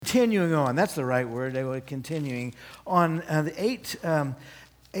continuing on. That's the right word. They were continuing on the eight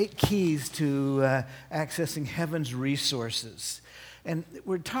keys to accessing heaven's resources. And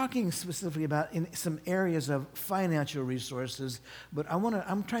we're talking specifically about in some areas of financial resources, but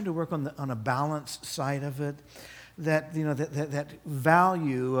I'm trying to work on a balanced side of it. That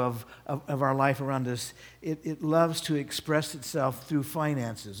value of our life around us, it loves to express itself through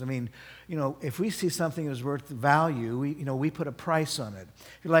finances. I mean, if we see something is worth value, we put a price on it.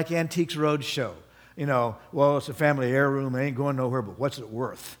 If you like Antiques Roadshow, well, it's a family heirloom, it ain't going nowhere, but what's it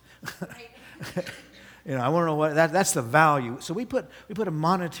worth? I want to know what that's the value. So we put a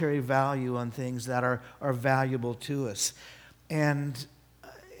monetary value on things that are valuable to us, and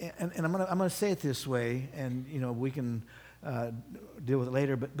I'm gonna say it this way, and we can deal with it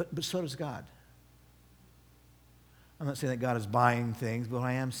later. But so does God. I'm not saying that God is buying things, but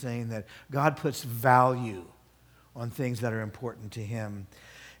I am saying that God puts value on things that are important to Him.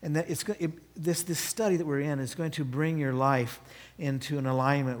 And that this study that we're in is going to bring your life into an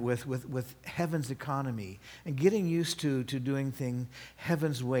alignment with heaven's economy and getting used to doing things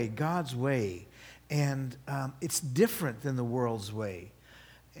heaven's way, God's way. And it's different than the world's way.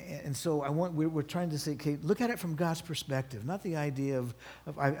 And so we're trying to say, okay, look at it from God's perspective, not the idea of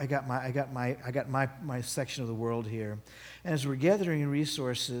I got my section of the world here. And as we're gathering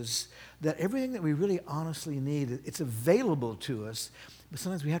resources, that everything that we really honestly need, it's available to us. But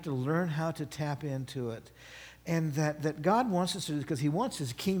sometimes we have to learn how to tap into it. And that God wants us to do this because He wants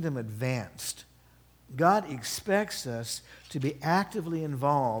His kingdom advanced. God expects us to be actively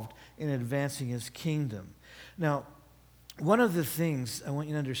involved in advancing His kingdom. Now, one of the things I want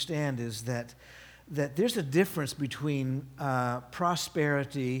you to understand is that there's a difference between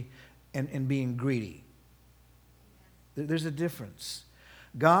prosperity and being greedy. There's a difference.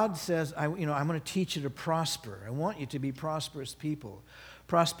 God says, I'm going to teach you to prosper. I want you to be prosperous people.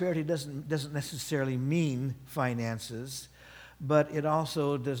 Prosperity doesn't necessarily mean finances, but it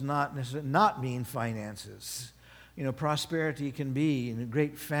also does not necessarily not mean finances. Prosperity can be a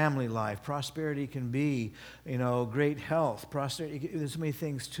great family life. Prosperity can be, great health. Prosperity, there's so many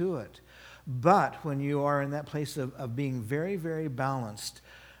things to it. But when you are in that place of being very, very balanced,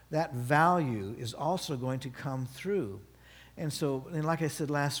 that value is also going to come through. And so, like I said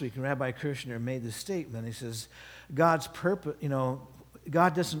last week, Rabbi Kirshner made this statement. He says, God's purpose,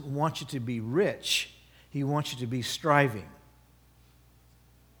 God doesn't want you to be rich. He wants you to be striving.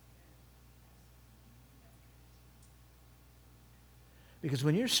 Because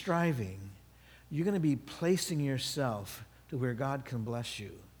when you're striving, you're going to be placing yourself to where God can bless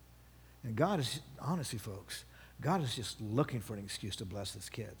you. And God is, honestly, folks, God is just looking for an excuse to bless His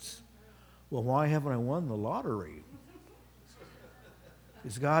kids. Well, why haven't I won the lottery?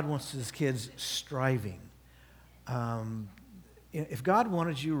 Because God wants His kids striving. If God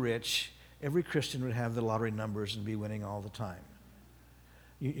wanted you rich, every Christian would have the lottery numbers and be winning all the time.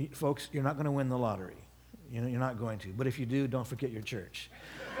 Folks, you're not going to win the lottery. You're not going to. But if you do, don't forget your church.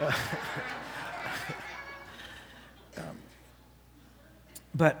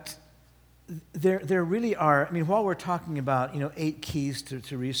 But there really are, while we're talking about, 8 keys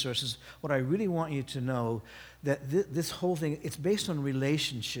to resources, what I really want you to know that this whole thing, it's based on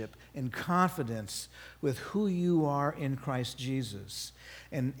relationship and confidence with who you are in Christ Jesus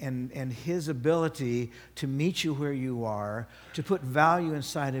and His ability to meet you where you are, to put value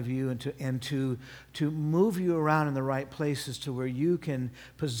inside of you and to move you around in the right places to where you can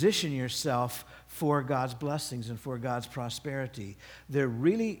position yourself for God's blessings and for God's prosperity. There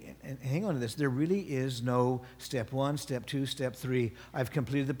really, and hang on to this, there really is no step 1, step 2, step 3. I've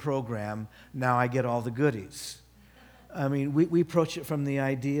completed the program, now I get all the goodies. We approach it from the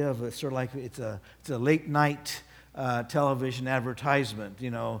idea of sort of like it's a late night television advertisement,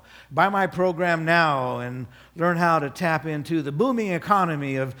 buy my program now and learn how to tap into the booming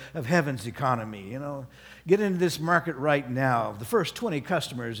economy of heaven's economy, Get into this market right now. The first 20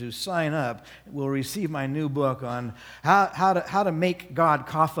 customers who sign up will receive my new book on how to make God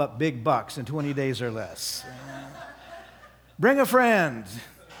cough up big bucks in 20 days or less. Bring a friend.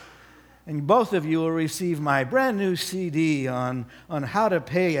 And both of you will receive my brand new CD on how to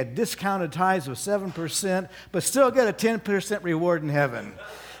pay a discounted tithes of 7%, but still get a 10% reward in heaven.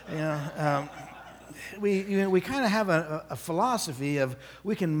 We kind of have a philosophy of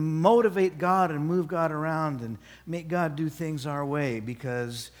we can motivate God and move God around and make God do things our way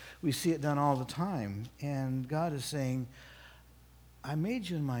because we see it done all the time. And God is saying, I made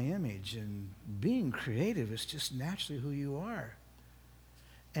you in my image, and being creative is just naturally who you are.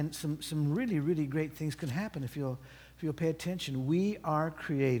 And some really, really great things can happen if you'll pay attention. We are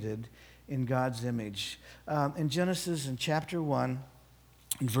created in God's image. In Genesis, in chapter 1,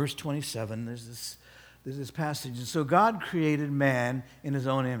 In verse 27, there's this passage. And so God created man in his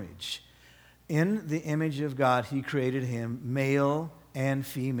own image. In the image of God, he created him, male and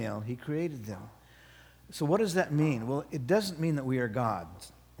female. He created them. So what does that mean? Well, it doesn't mean that we are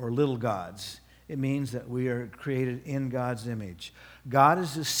gods or little gods. It means that we are created in God's image. God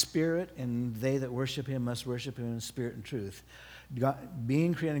is a spirit, and they that worship him must worship him in spirit and truth. God,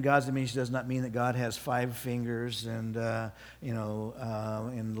 being created in God's image does not mean that God has 5 fingers and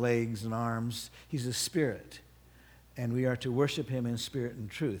and legs and arms. He's a spirit, and we are to worship him in spirit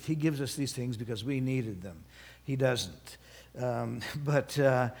and truth. He gives us these things because we needed them. He doesn't. But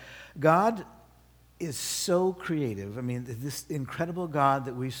God is so creative. I mean, this incredible God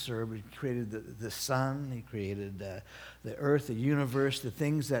that we serve, he created the sun, he created the earth, the universe, the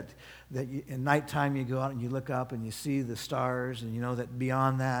things that in nighttime you go out and you look up and you see the stars, and you know that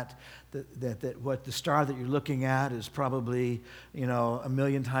beyond that what the star that you're looking at is probably,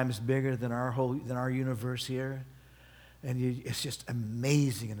 1,000,000 times bigger than our universe here. And it's just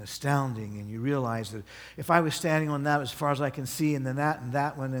amazing and astounding. And you realize that if I was standing on that as far as I can see, and then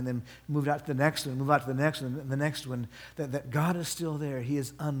that one, and then moved out to the next one, move out to the next one, and the next one, that God is still there. He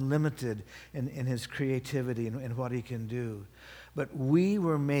is unlimited in his creativity and what he can do. But we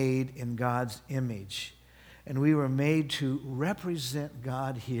were made in God's image. And we were made to represent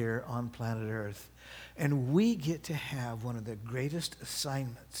God here on planet Earth. And we get to have one of the greatest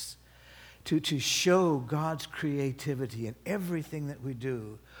assignments to show God's creativity in everything that we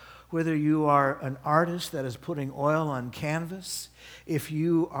do. Whether you are an artist that is putting oil on canvas, if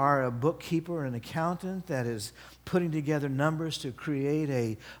you are a bookkeeper or an accountant that is putting together numbers to create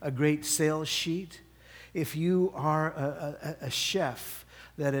a great sales sheet, if you are a chef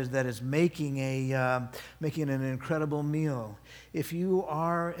that is making an incredible meal, if you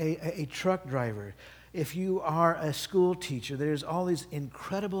are a truck driver, if you are a school teacher, there's all these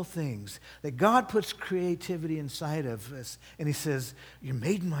incredible things that God puts creativity inside of us. And he says, you're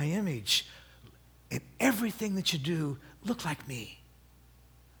made in my image. And everything that you do, look like me.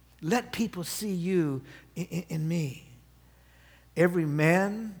 Let people see you in me. Every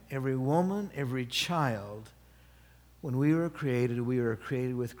man, every woman, every child, when we were created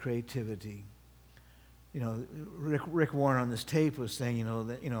with creativity. Rick Warren on this tape was saying,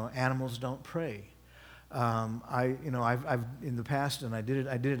 that animals don't pray. I've in the past, and I did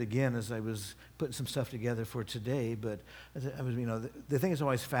it again as I was putting some stuff together for today. But I was, the thing that's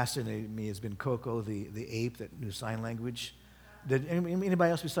always fascinated me has been Coco, the ape that knew sign language. Did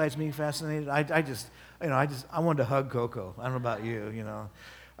anybody else besides me fascinated? I wanted to hug Coco. I don't know about you.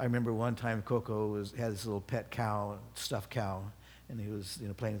 I remember one time Coco had this little pet cow, stuffed cow. And he was,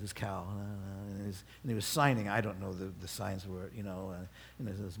 playing with his cow, and he was signing. I don't know the signs were, and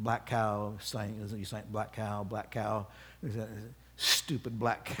there's this black cow signing. You sign black cow, black cow. Stupid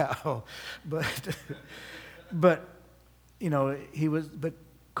black cow, but But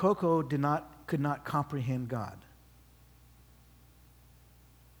Coco could not comprehend God.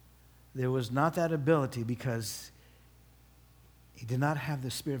 There was not that ability because he did not have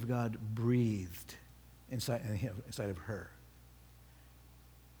the Spirit of God breathed inside of her.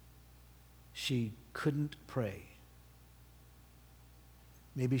 She couldn't pray.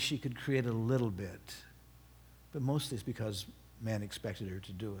 Maybe she could create a little bit, but mostly it's because man expected her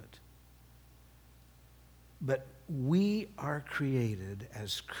to do it. But we are created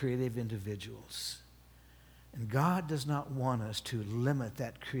as creative individuals. And God does not want us to limit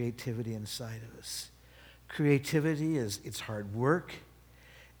that creativity inside of us. Creativity it's hard work.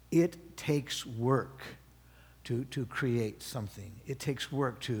 It takes work to create something. It takes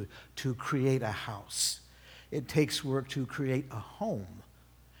work to create a house. It takes work to create a home.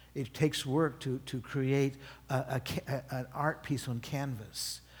 It takes work to create an art piece on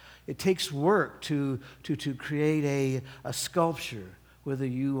canvas. It takes work to create a sculpture. Whether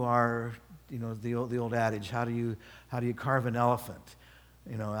you are, the old adage, how do you carve an elephant?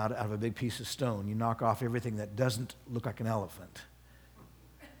 Out of a big piece of stone. You knock off everything that doesn't look like an elephant.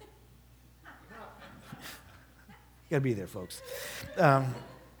 You got to be there, folks.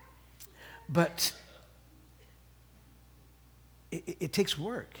 But it takes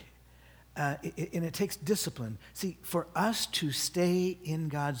work. And it takes discipline. See, for us to stay in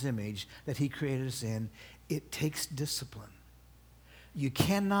God's image that he created us in, it takes discipline. You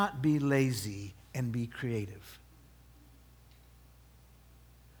cannot be lazy and be creative.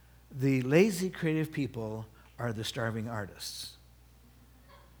 The lazy, creative people are the starving artists.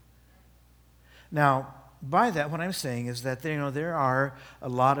 Now, by that, what I'm saying is that there are a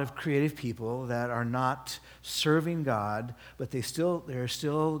lot of creative people that are not serving God, but they're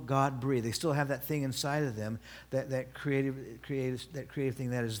still God-breathed. They still have that thing inside of them, that creative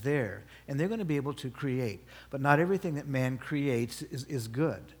thing that is there. And they're going to be able to create. But not everything that man creates is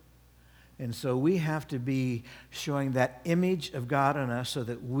good. And so we have to be showing that image of God in us so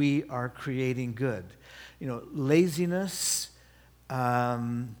that we are creating good. Laziness,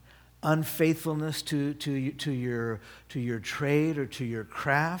 unfaithfulness to your trade or to your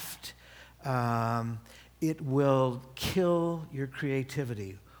craft, it will kill your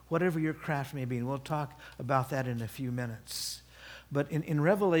creativity, whatever your craft may be. And we'll talk about that in a few minutes. But in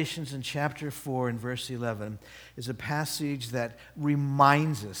Revelations in chapter 4 and verse 11 is a passage that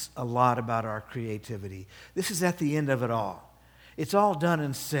reminds us a lot about our creativity. This is at the end of it all. It's all done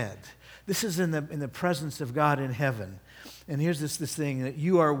and said. This is in the presence of God in heaven. And here's this thing, that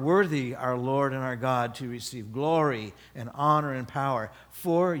you are worthy, our Lord and our God, to receive glory and honor and power.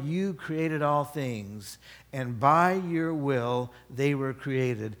 For you created all things, and by your will they were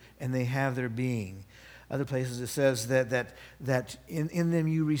created, and they have their being. Other places it says that in them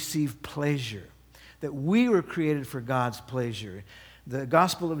you receive pleasure, that we were created for God's pleasure. The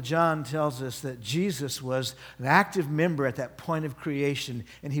Gospel of John tells us that Jesus was an active member at that point of creation,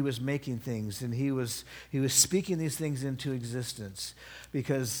 and he was making things, and he was speaking these things into existence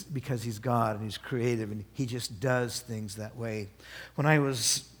because he's God and he's creative, and he just does things that way. When I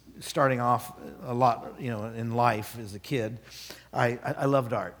was starting off a lot, in life as a kid, I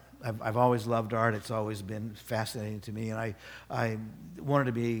loved art. I've always loved art. It's always been fascinating to me, and I wanted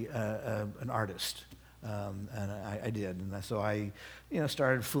to be an artist, and I did. And so I,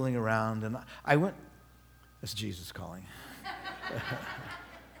 started fooling around, and I went. That's Jesus calling.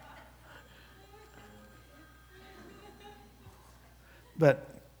 But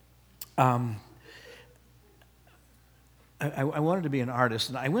I wanted to be an artist,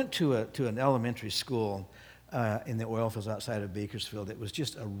 and I went to an elementary school in the oil fields outside of Bakersfield. It was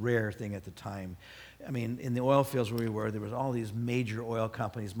just a rare thing at the time. I mean, in the oil fields where we were, there was all these major oil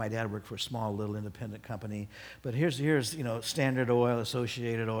companies. My dad worked for a small little independent company. But here's Standard Oil,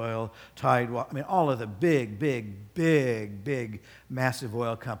 Associated Oil, Tidewater. I mean, all of the big, massive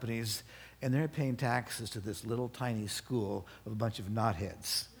oil companies. And they're paying taxes to this little tiny school of a bunch of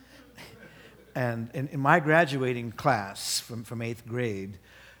knotheads. And in my graduating class from 8th grade,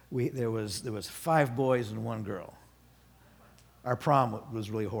 there was 5 boys and 1 girl. Our prom was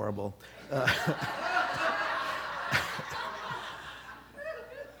really horrible.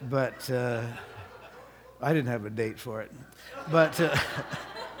 But I didn't have a date for it. But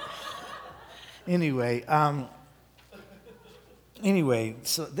anyway,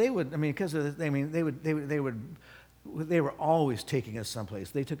 so they would. I mean, because of the, I mean, they were always taking us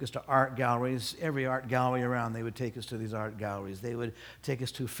someplace. They took us to art galleries. Every art gallery around, they would take us to these art galleries. They would take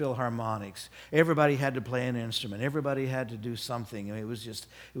us to philharmonics. Everybody had to play an instrument. Everybody had to do something. I mean, it was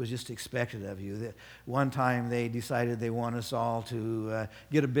just expected of you. One time they decided they want us all to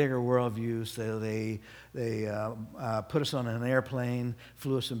get a bigger worldview, so they put us on an airplane,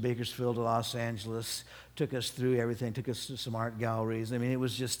 flew us from Bakersfield to Los Angeles, took us through everything, took us to some art galleries. I mean, it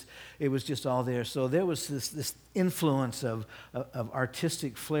was just all there. So there was this influence of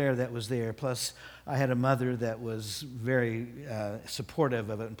artistic flair that was there. Plus, I had a mother that was very supportive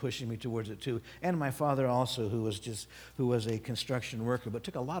of it and pushing me towards it too. And my father also, who was a construction worker, but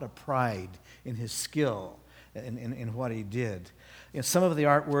took a lot of pride in his skill in what he did. Some of the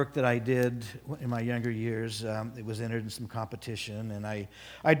artwork that I did in my younger years, it was entered in some competition, and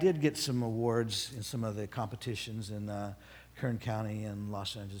I did get some awards in some of the competitions in Kern County and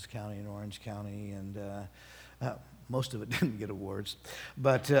Los Angeles County and Orange County, and most of it didn't get awards.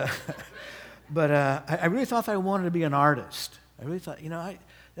 But I really thought that I wanted to be an artist. I really thought,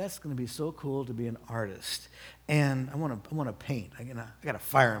 that's going to be so cool to be an artist. And I want to paint. I got a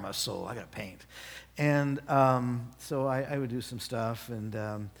fire in my soul. I got to paint. And so I would do some stuff. And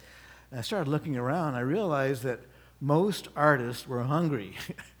I started looking around. I realized that most artists were hungry.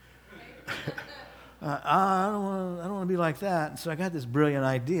 I don't want to be like that. And so I got this brilliant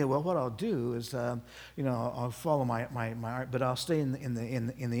idea. Well, what I'll do is, I'll follow my art, but I'll stay in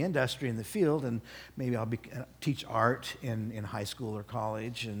the industry, in the field, and maybe I'll teach art in high school or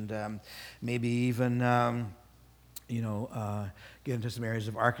college, and maybe even get into some areas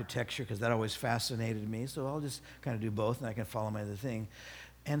of architecture, because that always fascinated me. So I'll just kind of do both, and I can follow my other thing.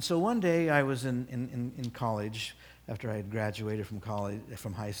 And so one day I was in college after I had graduated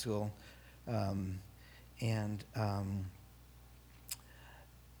from high school. I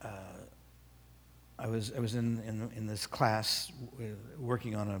was in this class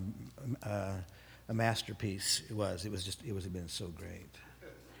working on a masterpiece. It would have been so great.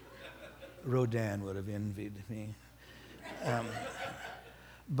 Rodin would have envied me.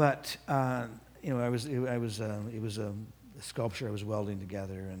 But it was a sculpture I was welding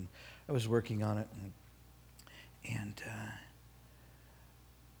together, and I was working on it, and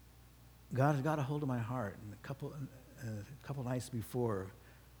God had got a hold of my heart. And a couple nights before,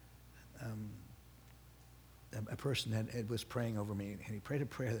 a person was praying over me, and he prayed a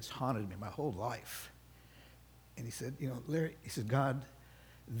prayer that's haunted me my whole life. And he said, Larry, he said, God,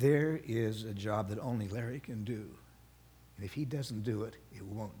 there is a job that only Larry can do. And if he doesn't do it, it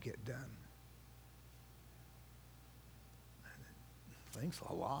won't get done. Thanks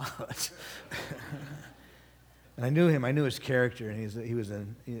a lot. And I knew him. I knew his character, and he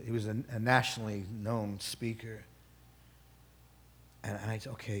was a nationally known speaker. And I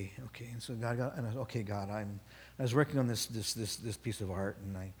said, okay. And so I said, okay, God, I was working on this piece of art,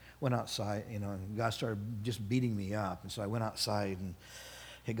 and I went outside, and God started just beating me up. And so I went outside and,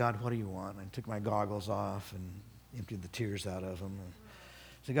 hey, God, what do you want? And I took my goggles off and emptied the tears out of them. And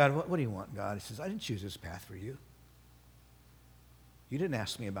I said, God, what do you want, God? He says, I didn't choose this path for you. You didn't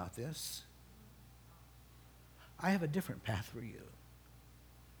ask me about this. I have a different path for you.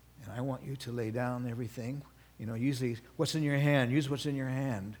 And I want you to lay down everything. Usually what's in your hand, use what's in your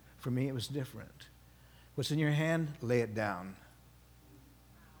hand. For me, it was different. What's in your hand, lay it down.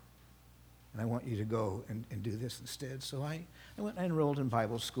 And I want you to go and do this instead. So I went and enrolled in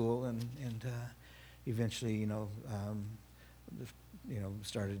Bible school and eventually,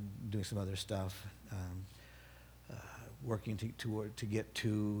 started doing some other stuff, working to get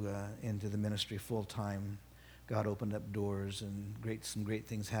into the ministry full time. God opened up doors, and some great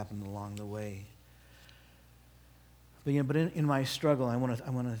things happened along the way. But in my struggle,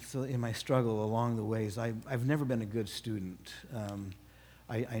 in my struggle along the ways, I've never been a good student.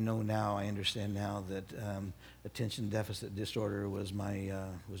 I know now, I understand now that attention deficit disorder was my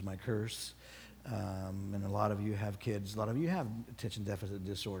curse. And a lot of you have kids. A lot of you have attention deficit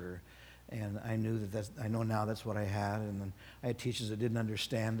disorder. And I knew I know now that's what I had. And then I had teachers that didn't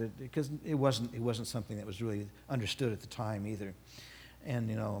understand it because it wasn't something that was really understood at the time either. And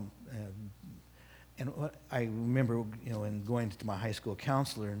and what I remember, in going to my high school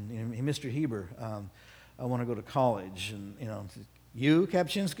counselor, and Mr. Heber, I want to go to college, and you,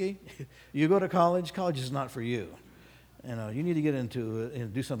 Kapchinsky, you go to college. College is not for you. You need to get into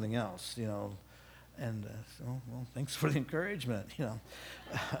do something else. And well, thanks for the encouragement.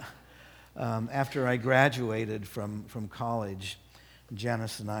 After I graduated from college,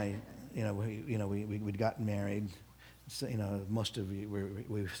 Janice and I, we'd gotten married. So, most of you,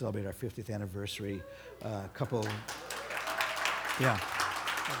 we celebrate our 50th anniversary.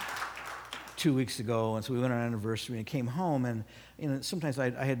 2 weeks ago, and so we went on our anniversary and came home. And sometimes I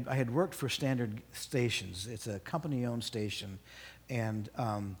had worked for Standard Stations. It's a company-owned station, and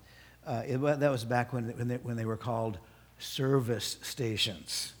that was back when they were called service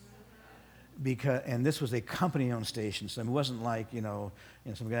stations. And this was a company-owned station, so it wasn't like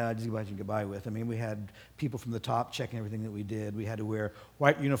some guy you can get by with. I mean, we had people from the top checking everything that we did. We had to wear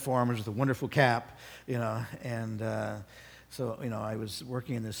white uniforms with a wonderful cap, and so I was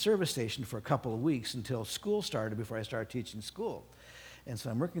working in this service station for a couple of weeks until school started. Before I started teaching school. And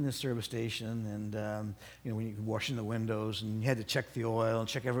so I'm working in this service station, and when you're washing the windows, and you had to check the oil and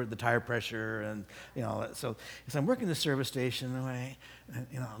check the tire pressure, and so I'm working in the service station,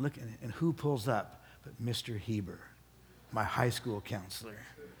 and look, and who pulls up but Mr. Heber, my high school counselor.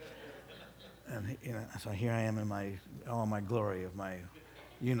 And so here I am in all my glory of my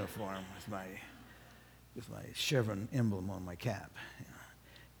uniform with my chevron emblem on my cap,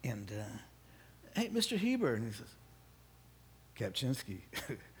 and hey, Mr. Heber, and he says, Kapchinsky.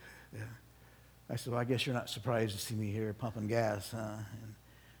 Yeah. I said, well, I guess you're not surprised to see me here pumping gas, huh?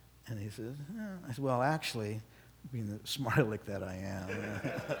 And he says, no. I said, well, actually, being the smart aleck that I am,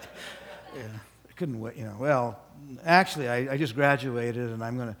 yeah, I couldn't wait, well, actually, I just graduated, and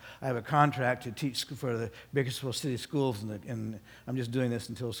I have a contract to teach for the Bakersfield City Schools, and I'm just doing this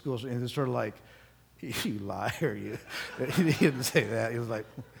until schools, and it's sort of like, you liar, you. He didn't say that. He was like,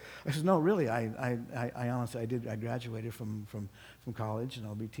 I said, no, really, I honestly, I graduated from college, and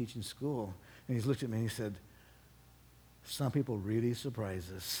I'll be teaching school. And he looked at me and he said, some people really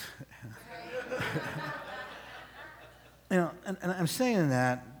surprise us. And I'm saying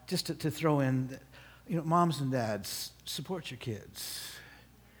that just to throw in, moms and dads, support your kids.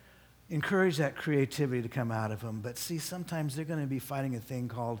 Encourage that creativity to come out of them. But see, sometimes they're going to be fighting a thing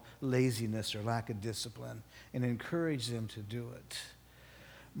called laziness or lack of discipline, and encourage them to do it.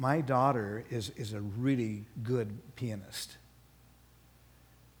 My daughter is a really good pianist.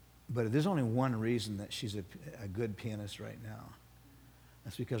 But there's only one reason that she's a good pianist right now.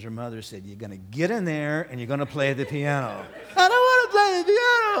 That's because her mother said, you're going to get in there and you're going to play the piano. I don't want to play the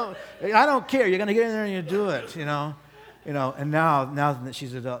piano. I don't care. You're going to get in there and you do it, And now that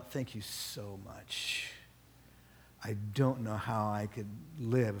she's an adult, thank you so much. I don't know how I could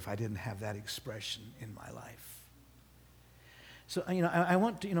live if I didn't have that expression in my life. So, I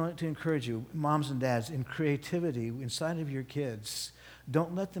want to, to encourage you, moms and dads, in creativity inside of your kids,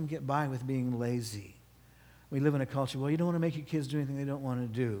 don't let them get by with being lazy. We live in a culture, well, you don't want to make your kids do anything they don't want to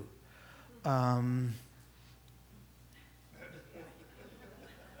do.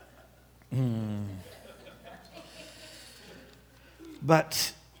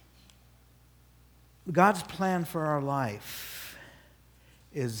 But God's plan for our life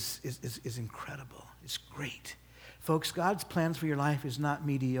is incredible. It's great. Folks, God's plans for your life is not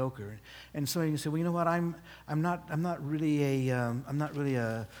mediocre. And so you can say, well, you know what? I'm not really a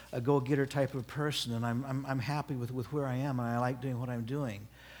go-getter type of person, and I'm happy with where I am, and I like doing what I'm doing.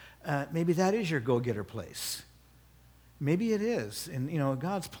 Maybe that is your go-getter place. Maybe it is. And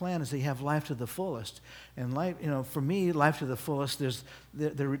God's plan is that you have life to the fullest. And life, for me, life to the fullest,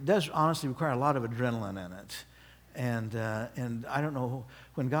 there does honestly require a lot of adrenaline in it. And I don't know,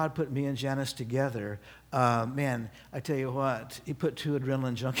 when God put me and Janice together, man, I tell you what, he put two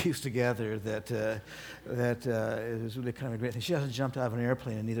adrenaline junkies together that it was really kind of a great thing. She hasn't jumped out of an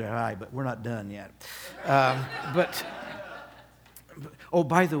airplane, and neither have I, but we're not done yet. Oh,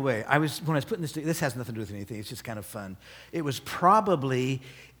 by the way, when I was putting this has nothing to do with anything. It's just kind of fun. It was probably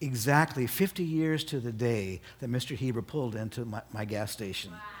exactly 50 years to the day that Mr. Heber pulled into my gas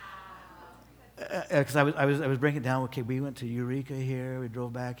station. Because I was breaking it down. Okay, we went to Eureka here. We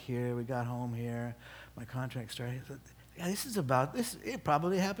drove back here. We got home here. My contract started. Yeah, this is about this. It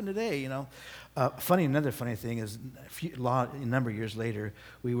probably happened today. Another funny thing is, a number of years later,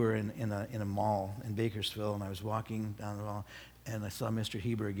 we were in a mall in Bakersfield, and I was walking down the mall, and I saw Mr.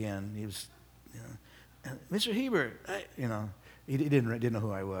 Heber again. He was, Mr. Heber, he didn't know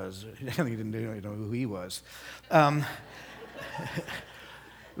who I was. He didn't know who he was. Mr.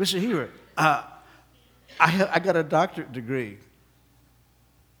 Heber, I got a doctorate degree.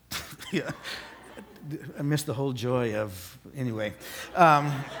 Yeah. I missed the whole joy of, anyway.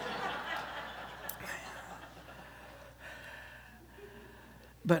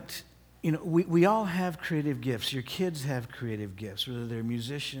 But, we all have creative gifts. Your kids have creative gifts, whether they're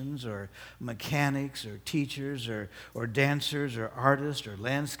musicians or mechanics or teachers or dancers or artists or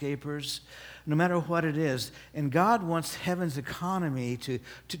landscapers, no matter what it is. And God wants heaven's economy to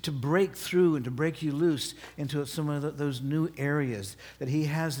break through and to break you loose into some of those new areas that he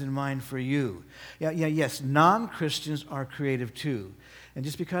has in mind for you. Yes, non-Christians are creative too. And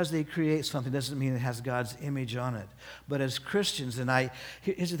just because they create something doesn't mean it has God's image on it. But as Christians, and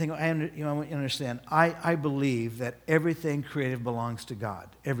here's the thing, I want you to understand, I believe that everything creative belongs to God,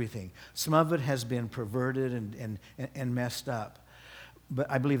 everything. Some of it has been perverted and messed up. But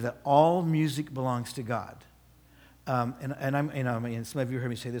I believe that all music belongs to God. And some of you heard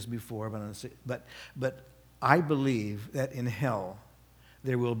me say this before, but I believe that in hell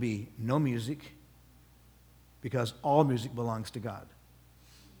there will be no music because all music belongs to God.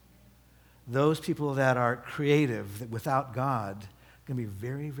 Those people that are creative, that without God, are going to be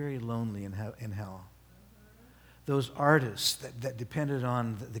very, very lonely in hell. Those artists that depended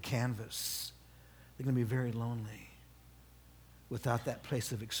on the canvas, they're going to be very lonely without that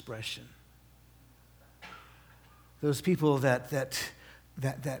place of expression. Those people that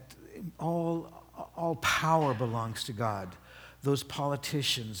all power belongs to God. Those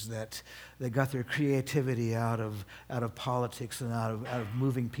politicians that got their creativity out of politics and out of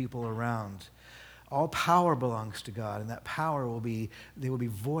moving people around. All power belongs to God, and that power will be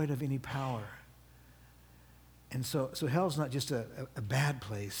void of any power. And so hell's not just a bad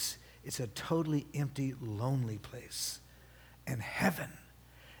place. It's a totally empty, lonely place. And heaven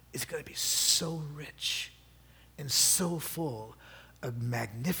is going to be so rich and so full of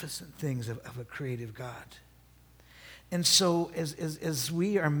magnificent things of a creative God. And so as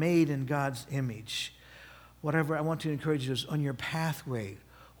we are made in God's image, whatever I want to encourage you is on your pathway,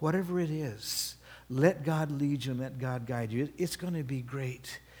 whatever it is, let God lead you and let God guide you. It's going to be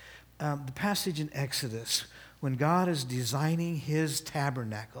great. The passage in Exodus, when God is designing his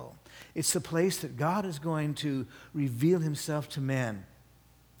tabernacle, it's the place that God is going to reveal himself to man.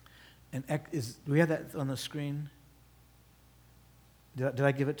 And do we have that on the screen? Did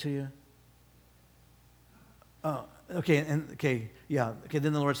I give it to you? Oh, okay, yeah. Okay,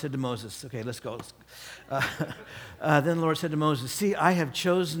 then the Lord said to Moses, okay, let's go. Then the Lord said to Moses, see, I have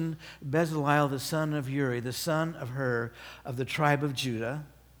chosen Bezalel, the son of Uri, the son of Hur, of the tribe of Judah,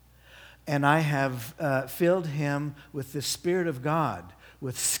 and I have filled him with the Spirit of God,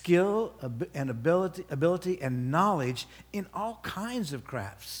 with skill and ability and knowledge in all kinds of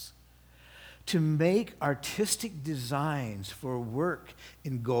crafts, to make artistic designs for work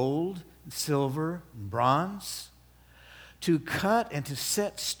in gold, silver, and bronze, to cut and to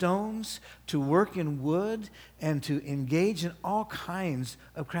set stones, to work in wood, and to engage in all kinds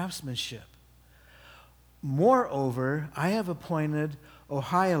of craftsmanship. Moreover, I have appointed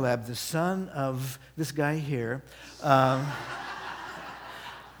Oholiab, the son of this guy here, of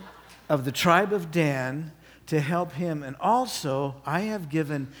the tribe of Dan, to help him. And also, I have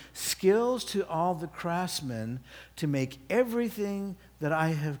given skills to all the craftsmen to make everything that I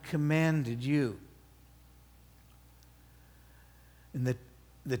have commanded you. And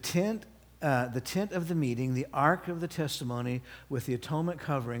the tent of the meeting, the ark of the testimony with the atonement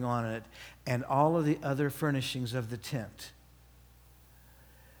covering on it, and all of the other furnishings of the tent.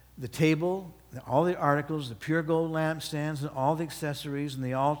 The table, all the articles, the pure gold lampstands, and all the accessories, and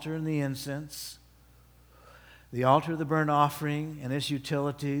the altar and the incense, the altar of the burnt offering and its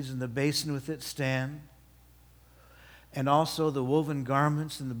utilities, and the basin with its stand, and also the woven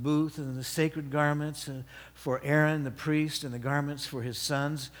garments and the booth and the sacred garments for Aaron the priest, and the garments for his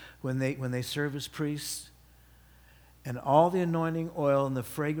sons when they serve as priests, and all the anointing oil and the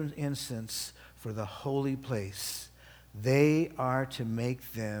fragrant incense for the holy place. They are to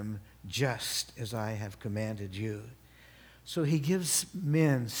make them just as I have commanded you. So he gives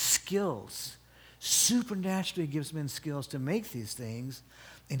men skills, supernaturally gives men skills to make these things,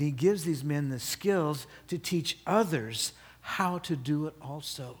 and he gives these men the skills to teach others how to do it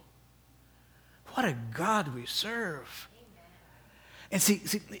also. What a God we serve. And see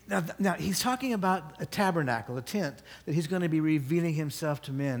now he's talking about a tabernacle, a tent, that he's going to be revealing himself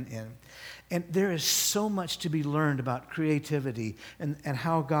to men in. And there is so much to be learned about creativity and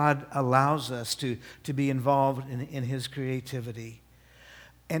how God allows us to be involved in his creativity.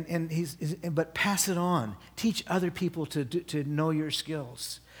 But pass it on. Teach other people to know your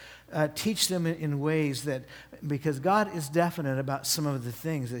skills. Teach them in ways that, because God is definite about some of the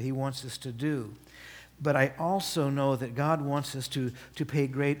things that he wants us to do. But I also know that God wants us to pay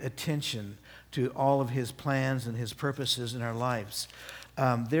great attention to all of his plans and his purposes in our lives.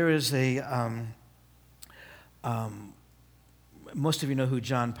 There is most of you know who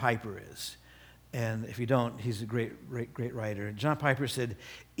John Piper is. And if you don't, he's a great writer. John Piper said,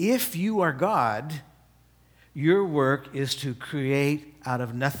 if you are God, your work is to create out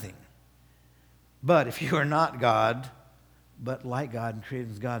of nothing. But if you are not God, but like God and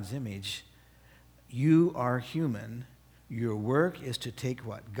created in God's image, you are human. Your work is to take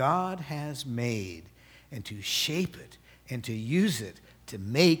what God has made and to shape it and to use it to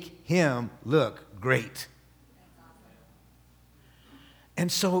make him look great.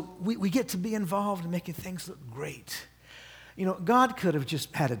 And so we get to be involved in making things look great. You know, God could have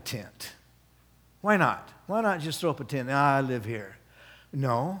just had a tent. Why not? Why not just throw up a tent? I live here.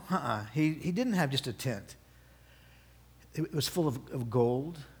 No, He didn't have just a tent. It was full of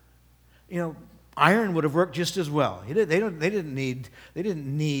gold. You know, iron would have worked just as well. They didn't need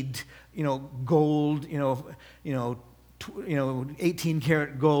gold,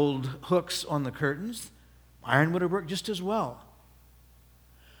 18-karat gold hooks on the curtains. Iron would have worked just as well.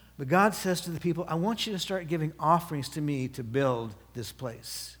 But God says to the people, I want you to start giving offerings to me to build this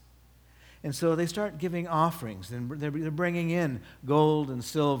place. And so they start giving offerings, and they're bringing in gold and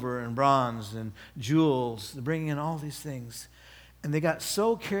silver and bronze and jewels. They're bringing in all these things. And they got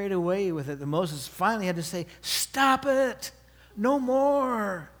so carried away with it that Moses finally had to say, stop it. No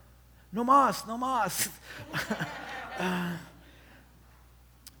more. No mas, no mas.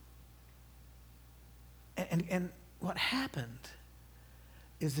 And what happened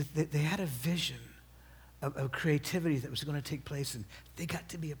is that they had a vision of creativity that was going to take place, and they got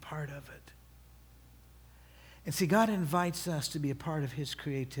to be a part of it. And see, God invites us to be a part of his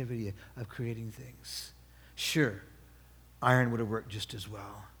creativity of creating things. Sure, iron would have worked just as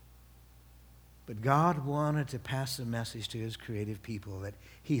well. But God wanted to pass a message to his creative people that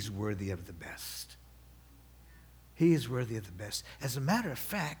he's worthy of the best. He is worthy of the best. As a matter of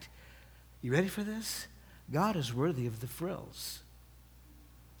fact, you ready for this? God is worthy of the frills.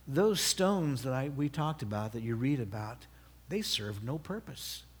 Those stones that we talked about, that you read about, they served no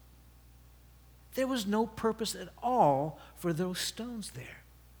purpose. There was no purpose at all for those stones there.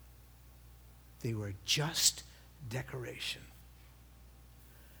 They were just decoration.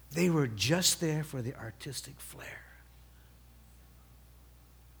 They were just there for the artistic flair.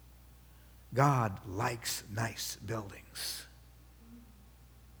 God likes nice buildings.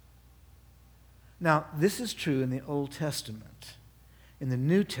 Now, this is true in the Old Testament. In the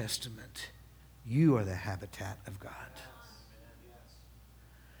New Testament, you are the habitat of God.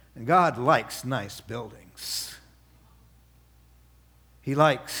 And God likes nice buildings. He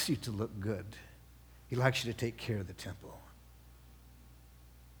likes you to look good. He likes you to take care of the temple.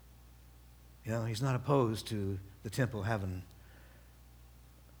 You know, he's not opposed to the temple having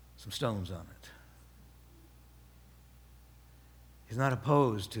some stones on it. He's not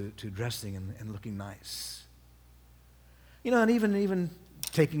opposed to dressing and looking nice. You know, and even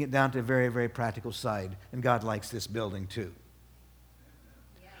taking it down to a very, very practical side, and God likes this building too.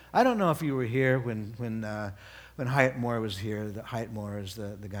 I don't know if you were here when Hyatt Moore was here. Hyatt Moore is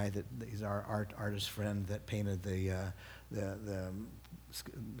the guy he's our artist friend that painted the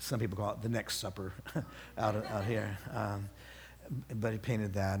some people call it the Next Supper out here. But he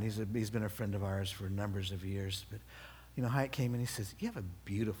painted that, and he's been a friend of ours for numbers of years. But you know, Hyatt came and he says, "You have a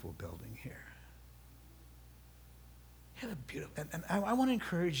beautiful building here. You have a beautiful," and I want to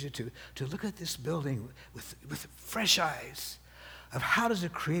encourage you to look at this building with fresh eyes of how does a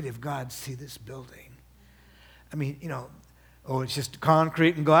creative God see this building. I mean, you know, oh, it's just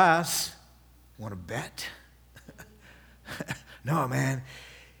concrete and glass. Want to bet? No, man.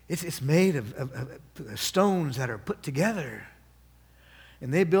 It's made of stones that are put together.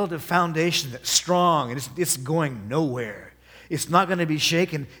 And they build a foundation that's strong, and it's going nowhere. It's not going to be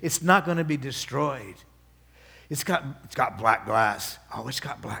shaken. It's not going to be destroyed. It's got black glass. Oh, it's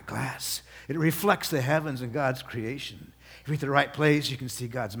got black glass. It reflects the heavens and God's creation. If you're at the right place, you can see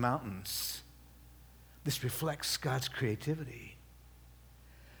God's mountains. This reflects God's creativity.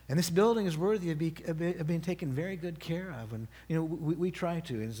 And this building is worthy of being taken very good care of. And, you know, we try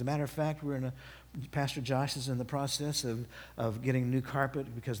to. And as a matter of fact, Pastor Josh is in the process of getting new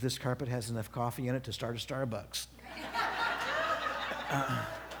carpet because this carpet has enough coffee in it to start a Starbucks.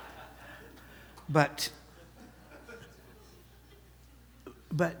 But,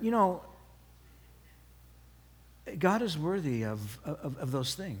 you know, God is worthy of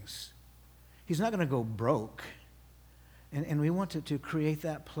those things. He's not going to go broke. And we want to create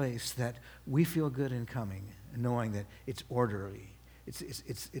that place that we feel good in coming, knowing that it's orderly.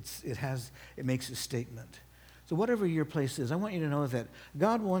 It makes a statement. So whatever your place is, I want you to know that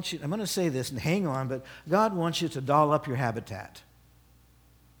God wants you, I'm going to say this and hang on, but God wants you to doll up your habitat.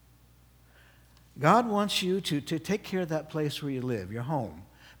 God wants you to take care of that place where you live, your home.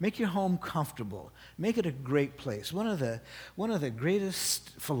 Make your home comfortable. Make it a great place. One of the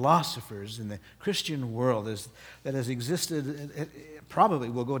greatest philosophers in the Christian world that has existed, probably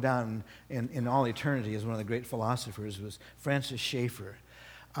will go down in all eternity as one of the great philosophers, was Francis Schaeffer.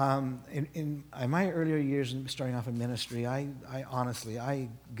 In my earlier years starting off in ministry, I honestly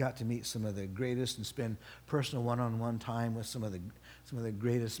got to meet some of the greatest and spend personal one-on-one time with some of the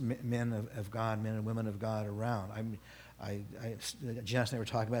greatest men of God, men and women of God around. Janice and I were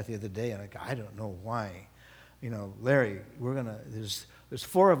talking about it the other day, and I don't know why. You know, Larry, there's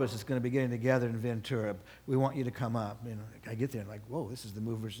 4 of us that's going to be getting together in Ventura. We want you to come up. You know, I get there and like, whoa, this is the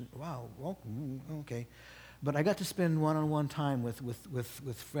movers. Wow, well, okay. But I got to spend one-on-one time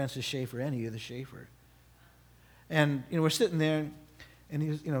with Francis Schaeffer and Edith Schaeffer. And, you know, we're sitting there, and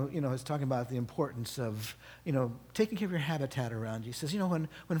he's, he's talking about the importance of, taking care of your habitat around you. He says,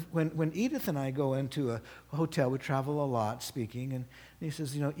 when Edith and I go into a hotel, we travel a lot speaking, and he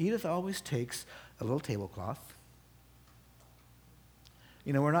says, Edith always takes a little tablecloth.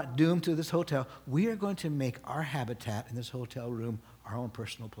 We're not doomed to this hotel. We are going to make our habitat in this hotel room our own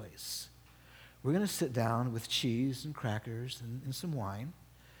personal place. We're going to sit down with cheese and crackers and some wine,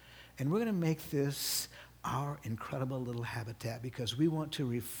 and we're going to make this our incredible little habitat because we want to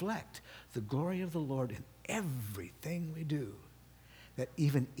reflect the glory of the Lord in everything we do. That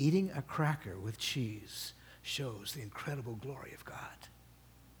even eating a cracker with cheese shows the incredible glory of God.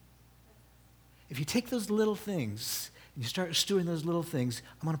 If you take those little things and you start stewing those little things,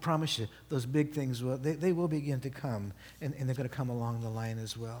 I'm going to promise you those big things, they will begin to come, and they're going to come along the line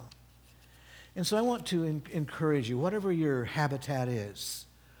as well. And so I want to encourage you, whatever your habitat is,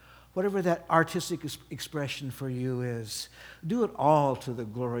 whatever that artistic expression for you is, do it all to the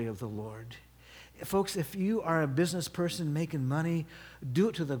glory of the Lord. Folks, if you are a business person making money, do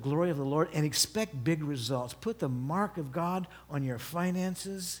it to the glory of the Lord and expect big results. Put the mark of God on your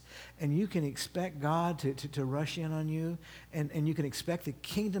finances, and you can expect God to rush in on you, and you can expect the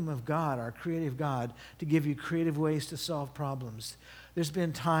kingdom of God, our creative God, to give you creative ways to solve problems. There's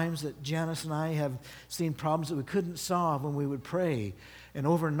been times that Janice and I have seen problems that we couldn't solve when we would pray. And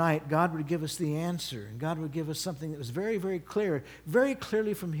overnight, God would give us the answer. And God would give us something that was very, very clear, very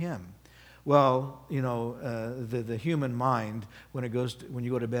clearly from Him. Well, the human mind, when you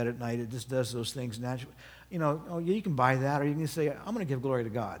go to bed at night, it just does those things naturally. You can buy that, or you can say, I'm going to give glory to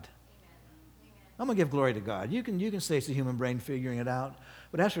God. I'm going to give glory to God. You can say it's a human brain figuring it out.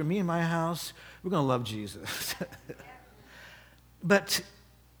 But as for me and my house, we're going to love Jesus. But,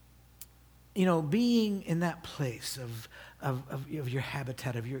 being in that place of your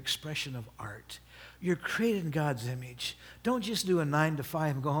habitat, of your expression of art, you're created in God's image. Don't just do a 9 to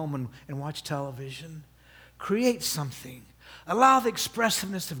 5 and go home and watch television. Create something. Allow the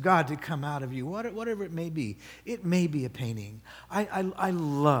expressiveness of God to come out of you, whatever it may be. It may be a painting. I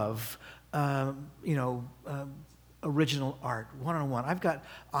love original art, one-on-one.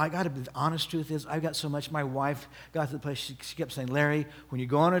 I got to be, the honest truth is, I've got so much. My wife got to the place, she kept saying, Larry, when you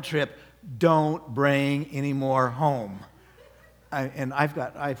go on a trip, don't bring any more home. I've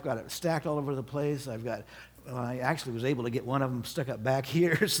got it stacked all over the place. I actually was able to get one of them stuck up back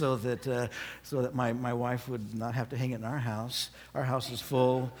here so that my wife would not have to hang it in our house. Our house is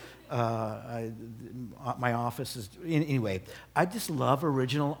full. My office is, anyway. I just love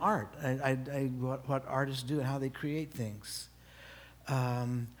original art. What artists do and how they create things.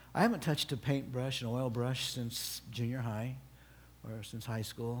 I haven't touched a paintbrush, an oil brush since junior high or since high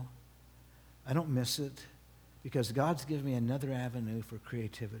school. I don't miss it because God's given me another avenue for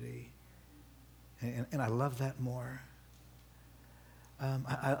creativity. And I love that more.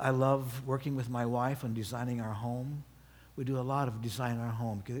 I love working with my wife on designing our home. We do a lot of design in our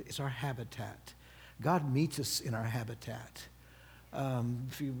home because it's our habitat. God meets us in our habitat.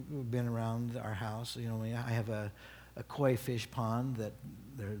 If you've been around our house, I have a koi fish pond that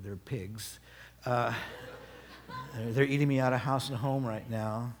they're pigs. They're eating me out of house and home right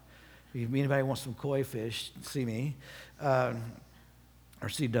now. If anybody wants some koi fish, see me. Or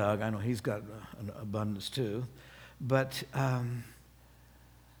see Doug. I know he's got an abundance too. But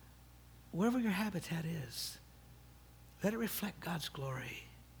wherever your habitat is, let it reflect God's glory.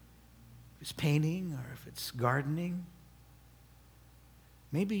 If it's painting or if it's gardening,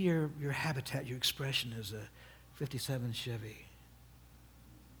 maybe your habitat, your expression is a 57 Chevy.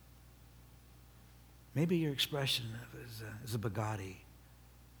 Maybe your expression is a Bugatti.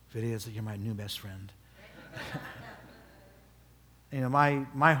 If it is, you're my new best friend.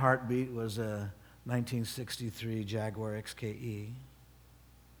 My heartbeat was a 1963 Jaguar XKE.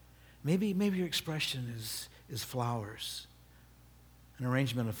 Maybe your expression is flowers, an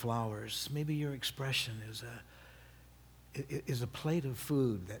arrangement of flowers. Maybe your expression is a plate of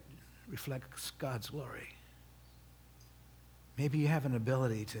food that reflects God's glory. Maybe you have an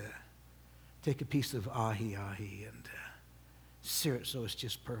ability to take a piece of ahi-ahi and sear it so it's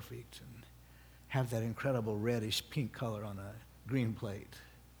just perfect and have that incredible reddish pink color on a green plate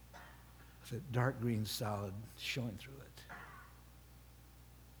with a dark green salad showing through it.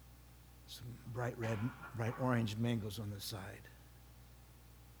 Some bright red, bright orange mangoes on the side.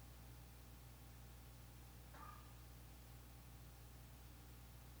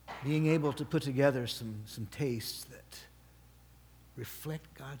 Being able to put together some tastes that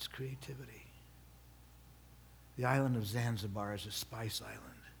reflect God's creativity. The island of Zanzibar is a spice island.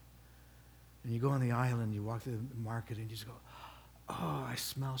 And you go on the island, you walk through the market, and you just go, oh, I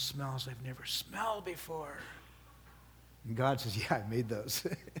smell smells I've never smelled before. And God says, yeah, I made those.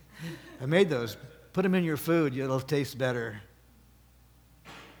 I made those. Put them in your food. It'll taste better.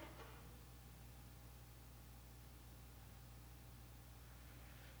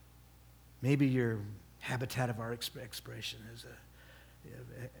 Maybe your habitat of our expression is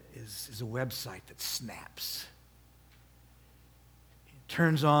a website that snaps. It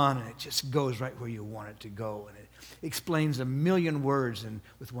turns on and it just goes right where you want it to go. And it explains a million words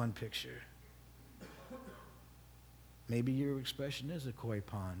with one picture. Maybe your expression is a koi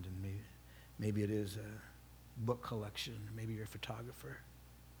pond, and maybe it is a book collection. Maybe you're a photographer.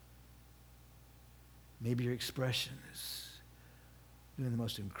 Maybe your expression is doing the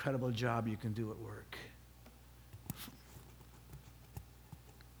most incredible job you can do at work.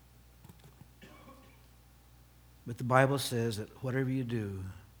 But the Bible says that whatever you do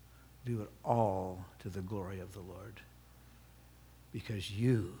it all to the glory of the Lord, because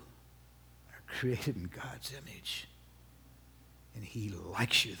you are created in God's image, and He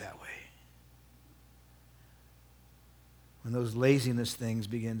likes you that way. When those laziness things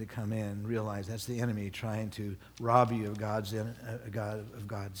begin to come in, realize that's the enemy trying to rob you of God's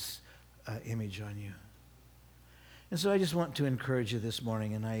image on you. And so I just want to encourage you this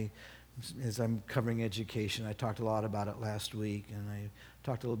morning, and as I'm covering education, I talked a lot about it last week, and I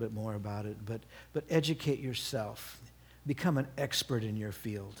talked a little bit more about it, but educate yourself. Become an expert in your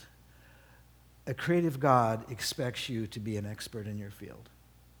field. A creative God expects you to be an expert in your field.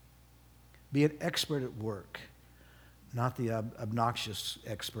 Be an expert at work. Not the obnoxious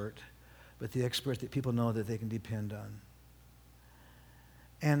expert, but the expert that people know that they can depend on.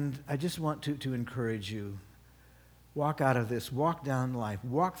 And I just want to encourage you. Walk out of this, walk down life,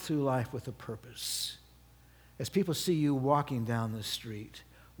 walk through life with a purpose. As people see you walking down the street,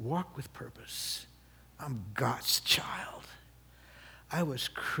 walk with purpose. I'm God's child. I was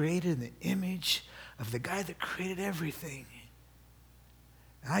created in the image of the guy that created everything.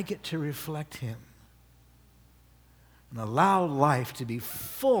 And I get to reflect him and allow life to be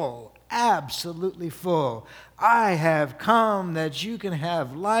full, absolutely full. I have come that you can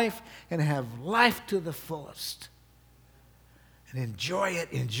have life and have life to the fullest. And enjoy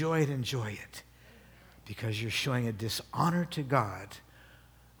it, enjoy it, enjoy it. Because you're showing a dishonor to God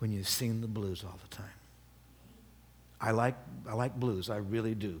when you sing the blues all the time. I like blues, I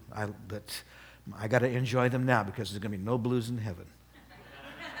really do. But I got to enjoy them now because there's going to be no blues in heaven.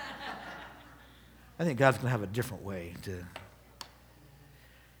 I think God's going to have a different way to...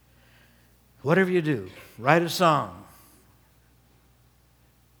 Whatever you do, write a song,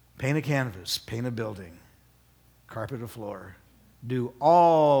 paint a canvas, paint a building, carpet a floor. Do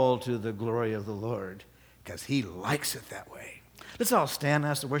all to the glory of the Lord because he likes it that way. Let's all stand.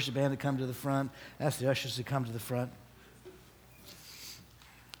 Ask the worship band to come to the front. Ask the ushers to come to the front.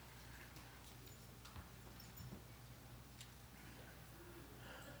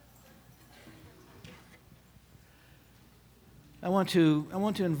 I want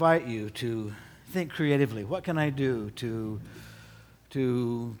to invite you to think creatively. What can I do to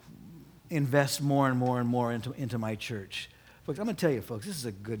invest more and more and more into my church? Folks, I'm going to tell you, folks, this is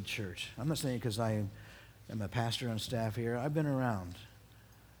a good church. I'm not saying it because I am a pastor on staff here. I've been around.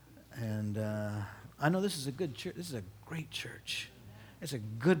 And I know this is a good church. This is a great church. It's a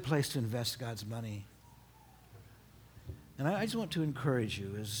good place to invest God's money. And I just want to encourage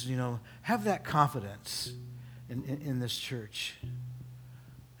you is, have that confidence in this church.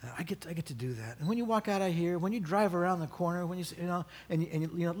 I get to do that. And when you walk out of here, when you drive around the corner, when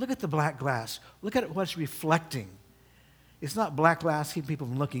you look at the black glass, look at what's reflecting. It's not black glass keeping people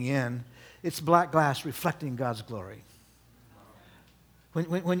from looking in. It's black glass reflecting God's glory.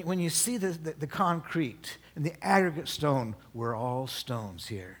 When you see the concrete and the aggregate stone, we're all stones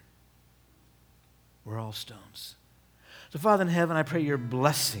here. We're all stones. So, Father in heaven, I pray your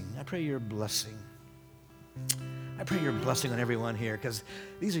blessing. I pray your blessing. I pray your blessing on everyone here because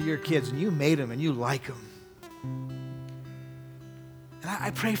these are your kids and you made them and you like them. And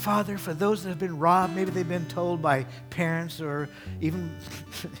I pray, Father, for those that have been robbed, maybe they've been told by parents or even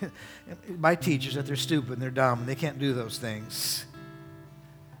by teachers that they're stupid and they're dumb and they can't do those things.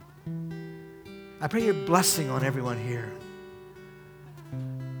 I pray your blessing on everyone here.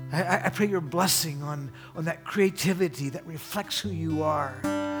 I pray your blessing on that creativity that reflects who you are.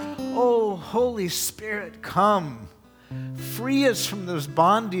 Oh, Holy Spirit, come. Free us from those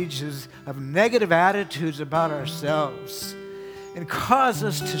bondages of negative attitudes about ourselves. And cause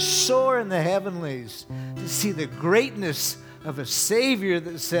us to soar in the heavenlies, to see the greatness of a Savior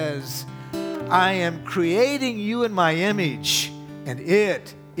that says, I am creating you in my image, and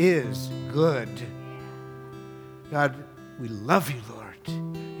it is good. God, we love you, Lord.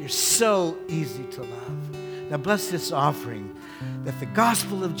 You're so easy to love. Now bless this offering, that the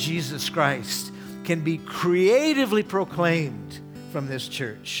gospel of Jesus Christ can be creatively proclaimed from this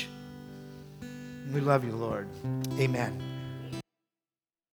church. We love you, Lord. Amen.